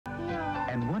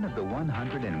and one of the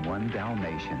 101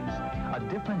 Dalmatians. A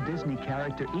different Disney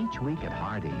character each week at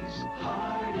Hardee's.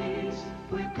 Hardee's,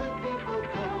 where good people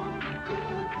go,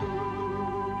 good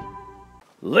food.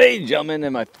 Ladies and gentlemen,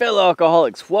 and my fellow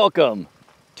alcoholics, welcome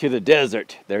to the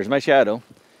desert. There's my shadow.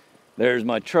 There's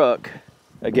my truck,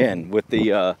 again, with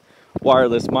the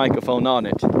wireless microphone on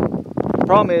it.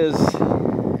 Problem is,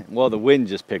 well, the wind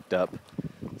just picked up,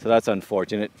 so that's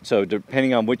unfortunate. So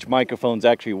depending on which microphone's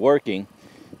actually working,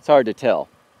 it's hard to tell.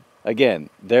 Again,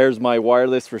 there's my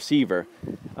wireless receiver.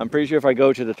 I'm pretty sure if I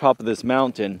go to the top of this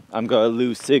mountain, I'm gonna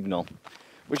lose signal,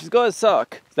 which is gonna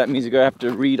suck. That means you're gonna have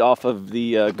to read off of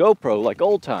the GoPro like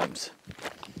old times.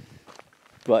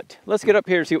 But let's get up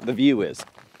here and see what the view is.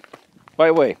 By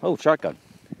the way, oh, shotgun.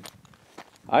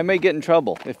 I may get in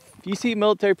trouble. If you see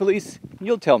military police,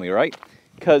 you'll tell me, right?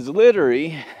 Because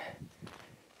literally,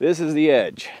 this is the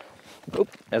edge. Oop,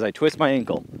 as I twist my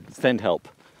ankle, send help.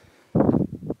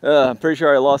 I'm pretty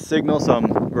sure I lost signal, so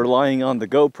I'm relying on the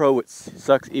GoPro, which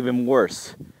sucks even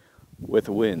worse with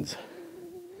the winds.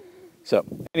 So,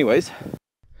 anyways,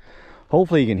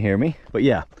 hopefully you can hear me. But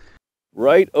yeah,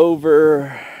 right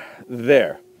over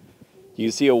there,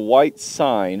 you see a white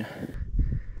sign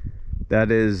that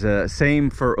is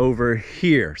same for over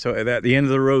here. So at the end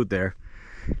of the road there,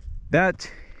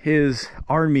 that is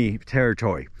Army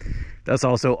territory. That's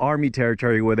also Army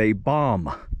territory with a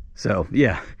bomb. So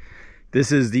yeah.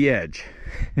 This is the edge.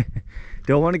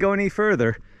 Don't want to go any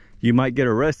further. You might get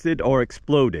arrested or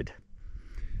exploded.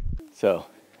 So,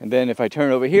 and then if I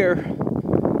turn over here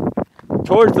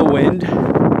towards the wind,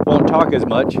 won't talk as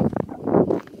much.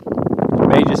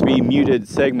 May just be muted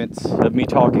segments of me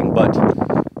talking, but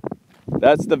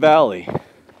that's the valley.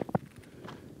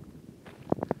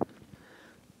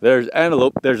 There's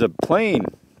antelope. There's a plane,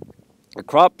 a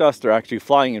crop duster actually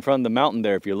flying in front of the mountain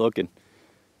there if you're looking.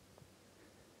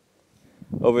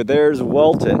 Over there's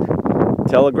Welton,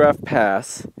 Telegraph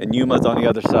Pass, and Yuma's on the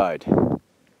other side.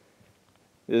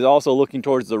 It is also looking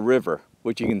towards the river,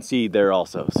 which you can see there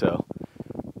also. So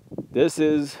this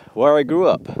is where I grew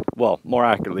up. Well, more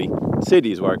accurately,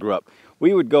 city is where I grew up.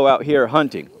 We would go out here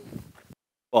hunting.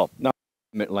 Well, not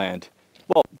government land.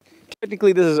 Well,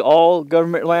 technically this is all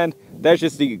government land. That's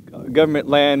just the government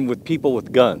land with people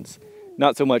with guns.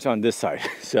 Not so much on this side.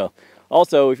 So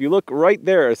also, if you look right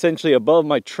there, essentially above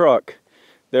my truck,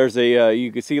 there's a,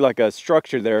 you can see like a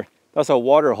structure there. That's a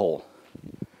water hole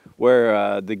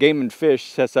where the game and fish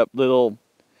sets up little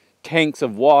tanks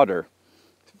of water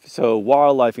so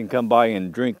wildlife can come by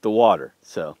and drink the water.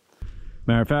 So,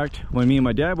 matter of fact, when me and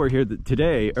my dad were here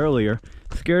today, earlier,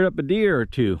 scared up a deer or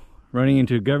two running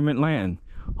into government land.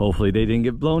 Hopefully they didn't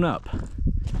get blown up.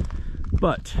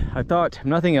 But I thought, if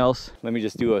nothing else, let me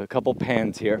just do a couple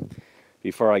pans here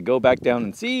before I go back down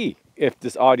and see if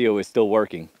this audio is still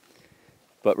working.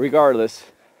 But regardless,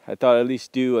 I thought I'd at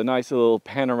least do a nice little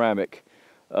panoramic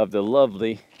of the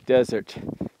lovely desert.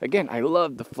 Again, I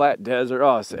love the flat desert.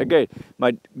 Oh, again,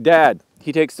 my dad,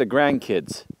 he takes the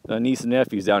grandkids, niece and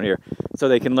nephews down here, so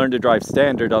they can learn to drive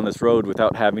standard on this road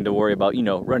without having to worry about, you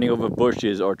know, running over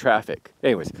bushes or traffic.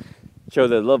 Anyways, show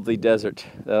the lovely desert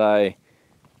that I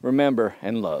remember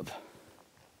and love.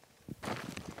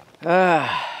 Not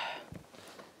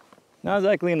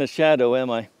exactly in the shadow,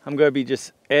 am I? I'm going to be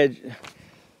just edge.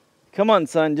 Come on,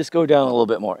 son, just go down a little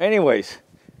bit more. Anyways,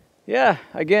 yeah,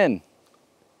 again,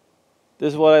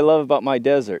 this is what I love about my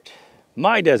desert.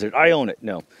 My desert, I own it.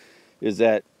 No, is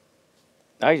that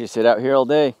I just sit out here all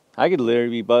day. I could literally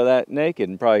be butt that naked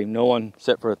and probably no one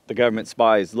except for the government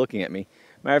spies looking at me.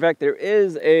 Matter of fact, there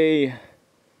is a,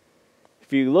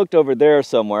 if you looked over there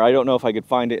somewhere, I don't know if I could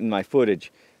find it in my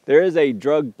footage, there is a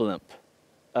drug blimp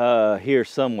here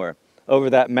somewhere over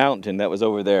that mountain that was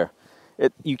over there.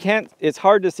 It's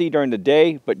hard to see during the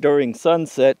day, but during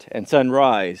sunset and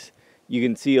sunrise, you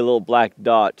can see a little black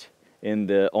dot in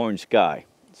the orange sky.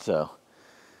 So,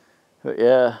 but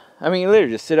yeah, I mean,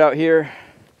 literally just sit out here.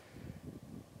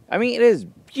 I mean, it is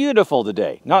beautiful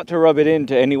today. Not to rub it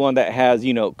into anyone that has,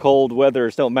 you know, cold weather or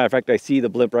so. Matter of fact, I see the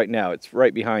blimp right now. It's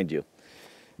right behind you.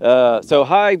 So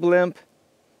hi, blimp.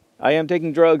 I am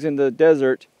taking drugs in the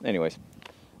desert. Anyways,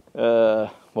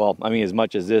 well, I mean, as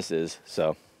much as this is,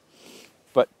 so.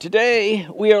 But today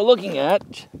we are looking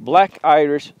at Black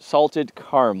Irish Salted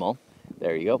Caramel.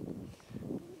 There you go.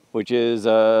 Which is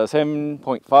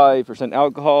 7.5%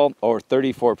 alcohol or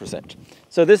 34%.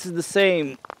 So this is the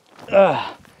same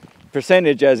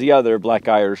percentage as the other Black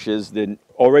Irishes, the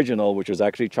original, which was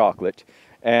actually chocolate,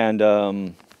 and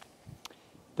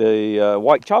the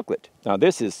white chocolate. Now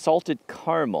this is salted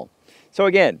caramel. So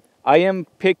again, I am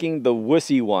picking the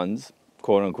wussy ones,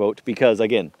 quote unquote, because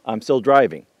again, I'm still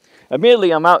driving.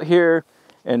 Admittedly, I'm out here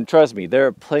And trust me, there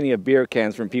are plenty of beer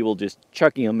cans from people just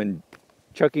chucking them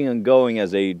and going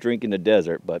as they drink in the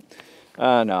desert. But no,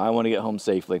 I want to get home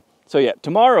safely. So yeah,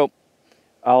 tomorrow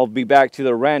I'll be back to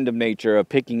the random nature of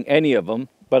picking any of them,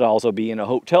 but also be in a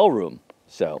hotel room.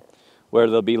 So where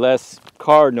there'll be less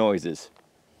car noises.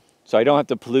 So I don't have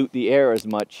to pollute the air as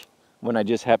much when I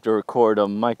just have to record a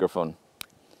microphone.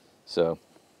 So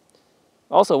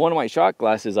also, one of my shot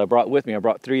glasses I brought with me, I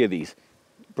brought 3 of these,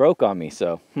 broke on me,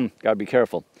 so gotta be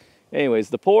careful. Anyways,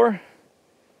 the pour,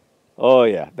 oh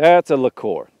yeah, that's a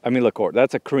liqueur.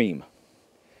 That's a cream.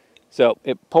 So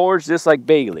it pours just like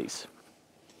Bailey's.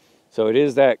 So it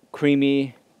is that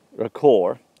creamy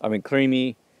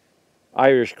creamy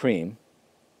Irish cream.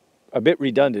 A bit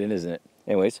redundant, isn't it?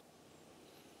 Anyways,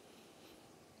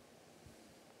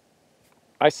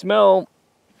 I smell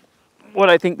what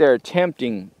I think they're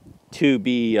attempting to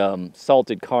be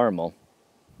salted caramel.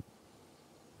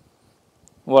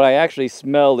 What I actually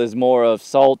smell is more of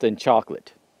salt and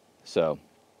chocolate. So,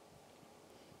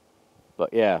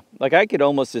 but yeah, like I could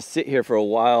almost just sit here for a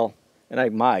while, and I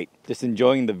might, just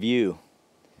enjoying the view.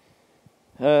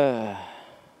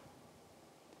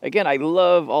 Again, I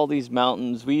love all these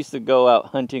mountains. We used to go out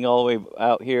hunting all the way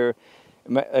out here,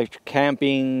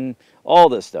 camping, all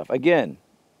this stuff. Again,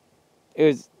 it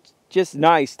was just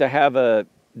nice to have a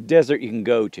desert you can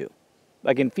go to.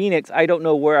 Like in Phoenix, I don't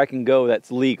know where I can go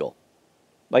that's legal.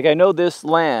 Like I know this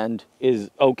land is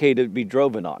okay to be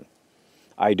driven on.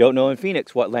 I don't know in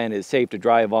Phoenix what land is safe to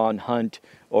drive on, hunt,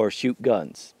 or shoot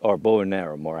guns, or bow and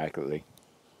arrow more accurately.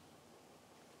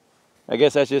 I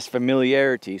guess that's just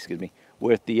familiarity,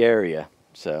 with the area.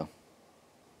 So,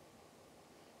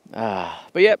 but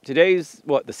yep, today's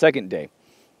the second day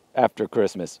after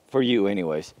Christmas for you,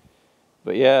 anyways.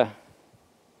 But yeah,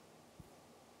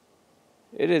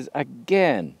 it is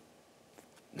again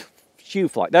shoe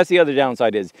fly. That's the other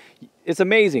downside is it's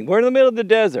amazing. We're in the middle of the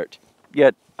desert,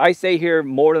 yet I stay here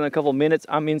more than a couple minutes.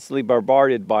 I'm instantly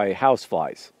bombarded by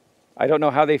houseflies. I don't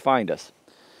know how they find us.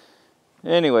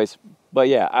 Anyways, but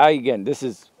yeah, again, this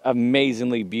is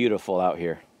amazingly beautiful out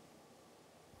here.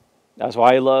 That's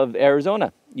why I love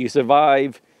Arizona. You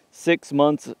survive 6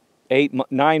 months,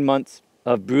 9 months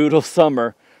of brutal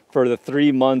summer for the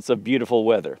 3 months of beautiful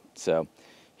weather. So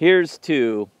here's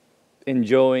to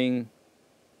enjoying,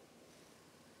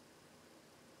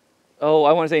 I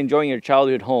want to say enjoying your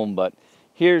childhood home, but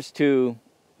here's to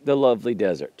the lovely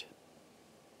desert.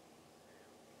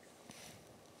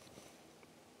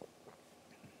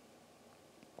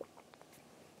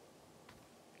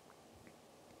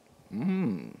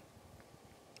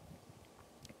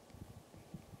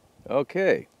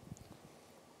 Okay.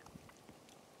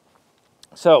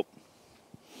 So,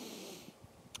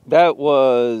 that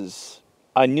was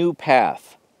a new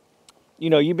path. You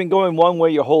know, you've been going one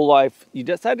way your whole life. You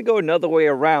decide to go another way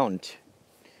around.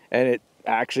 And it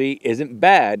actually isn't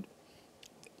bad.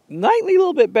 Slightly a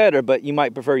little bit better, but you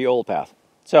might prefer your old path.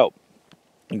 So,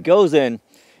 it goes in,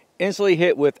 instantly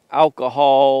hit with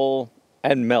alcohol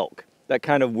and milk. That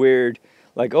kind of weird,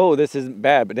 like, oh, this isn't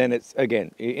bad. But then it's,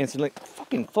 again, instantly,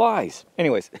 fucking flies.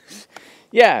 Anyways,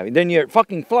 yeah, then you're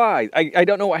fucking flies. I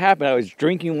don't know what happened. I was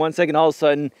drinking 1 second, all of a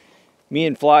sudden, me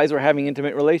and flies were having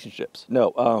intimate relationships.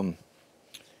 No,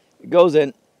 it goes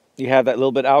in, you have that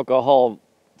little bit of alcohol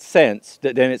sense,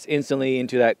 that then it's instantly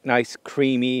into that nice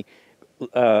creamy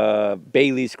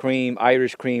Bailey's cream,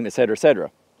 Irish cream, etc., etc.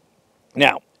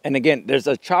 Now, and again, there's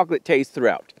a chocolate taste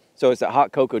throughout. So it's a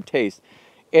hot cocoa taste.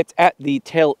 It's at the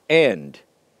tail end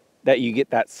that you get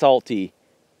that salty,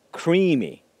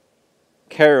 creamy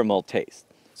caramel taste.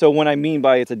 So what I mean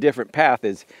by it's a different path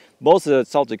is most of the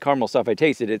salted caramel stuff I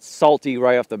tasted, it's salty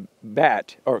right off the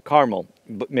bat, or caramel,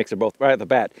 mix of both right off the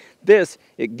bat. This,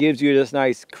 it gives you this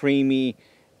nice creamy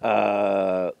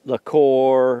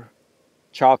liqueur,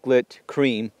 chocolate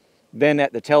cream. Then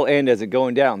at the tail end as it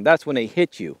going down, that's when they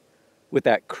hit you with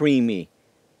that creamy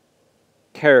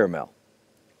caramel.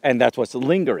 And that's what's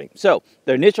lingering. So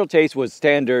the initial taste was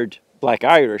standard black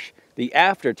Irish. The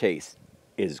aftertaste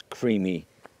is creamy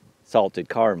salted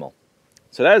caramel.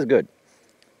 So that is good.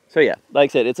 So yeah,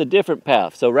 like I said, it's a different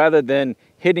path. So rather than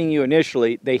hitting you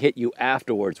initially, they hit you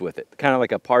afterwards with it. Kind of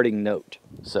like a parting note.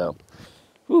 So,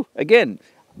 again,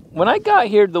 when I got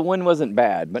here, the wind wasn't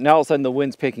bad. But now all of a sudden the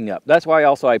wind's picking up. That's why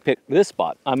also I picked this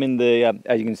spot. I'm in the,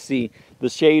 as you can see, the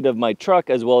shade of my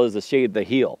truck as well as the shade of the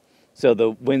heel. So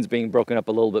the wind's being broken up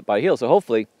a little bit by heel. So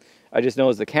hopefully, I just know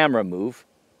as the camera move,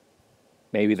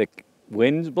 maybe the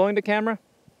wind's blowing the camera?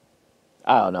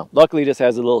 I don't know. Luckily, it just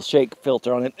has a little shake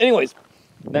filter on it. Anyways,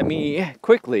 let me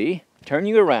quickly turn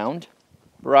you around.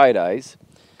 Bright eyes.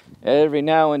 Every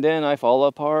now and then I fall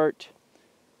apart.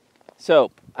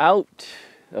 So, out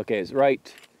Okay, it's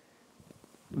right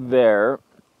there.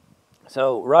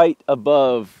 So right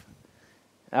above,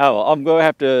 oh, I'm going to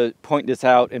have to point this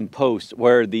out in post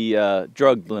where the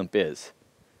drug blimp is.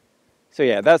 So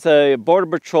yeah, that's a Border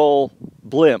Patrol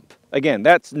blimp. Again,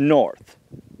 that's north.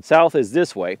 South is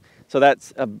this way. So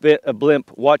that's a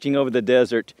blimp watching over the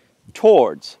desert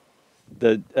towards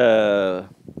the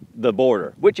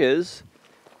border, which is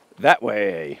that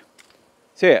way.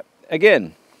 So yeah,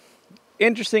 again,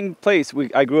 interesting place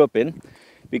I grew up in,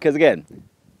 because again,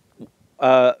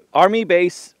 Army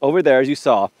base over there, as you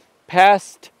saw,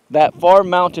 past that far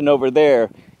mountain over there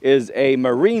is a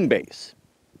Marine base.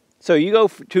 So you go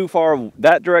too far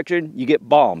that direction, you get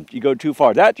bombed. You go too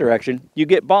far that direction, you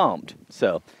get bombed.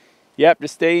 So you have to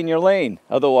stay in your lane.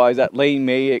 Otherwise, that lane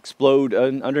may explode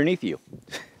underneath you.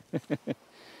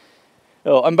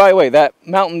 Oh, and by the way, that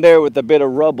mountain there with a bit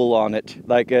of rubble on it,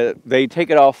 like they take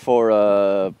it off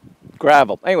for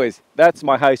gravel. Anyways, that's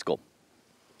my high school.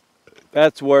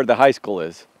 That's where the high school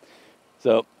is.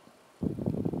 So,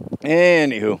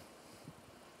 anywho,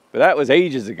 but that was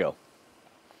ages ago.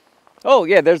 Oh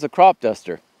yeah, there's a crop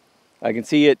duster. I can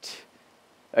see it,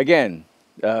 again,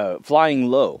 flying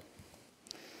low.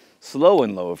 Slow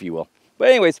and low, if you will. But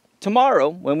anyways, tomorrow,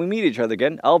 when we meet each other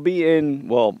again, I'll be in,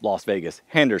 well, Las Vegas,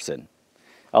 Henderson.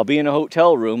 I'll be in a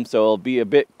hotel room, so it'll be a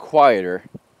bit quieter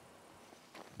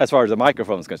as far as the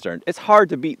microphone is concerned. It's hard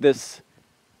to beat this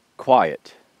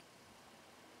quiet,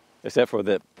 except for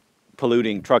the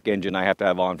polluting truck engine I have to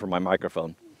have on for my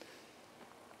microphone.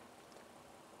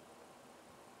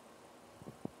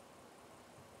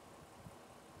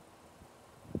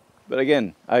 But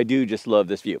again, I do just love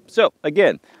this view. So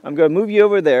again, I'm going to move you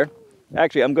over there.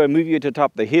 Actually, I'm going to move you to the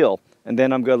top of the hill, and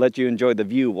then I'm going to let you enjoy the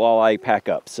view while I pack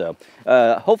up. So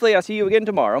hopefully I'll see you again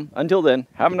tomorrow. Until then,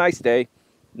 have a nice day,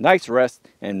 nice rest,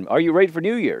 and are you ready for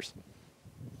New Year's?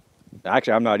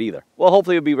 Actually, I'm not either. Well,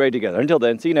 hopefully we'll be ready together. Until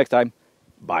then, see you next time.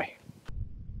 Bye.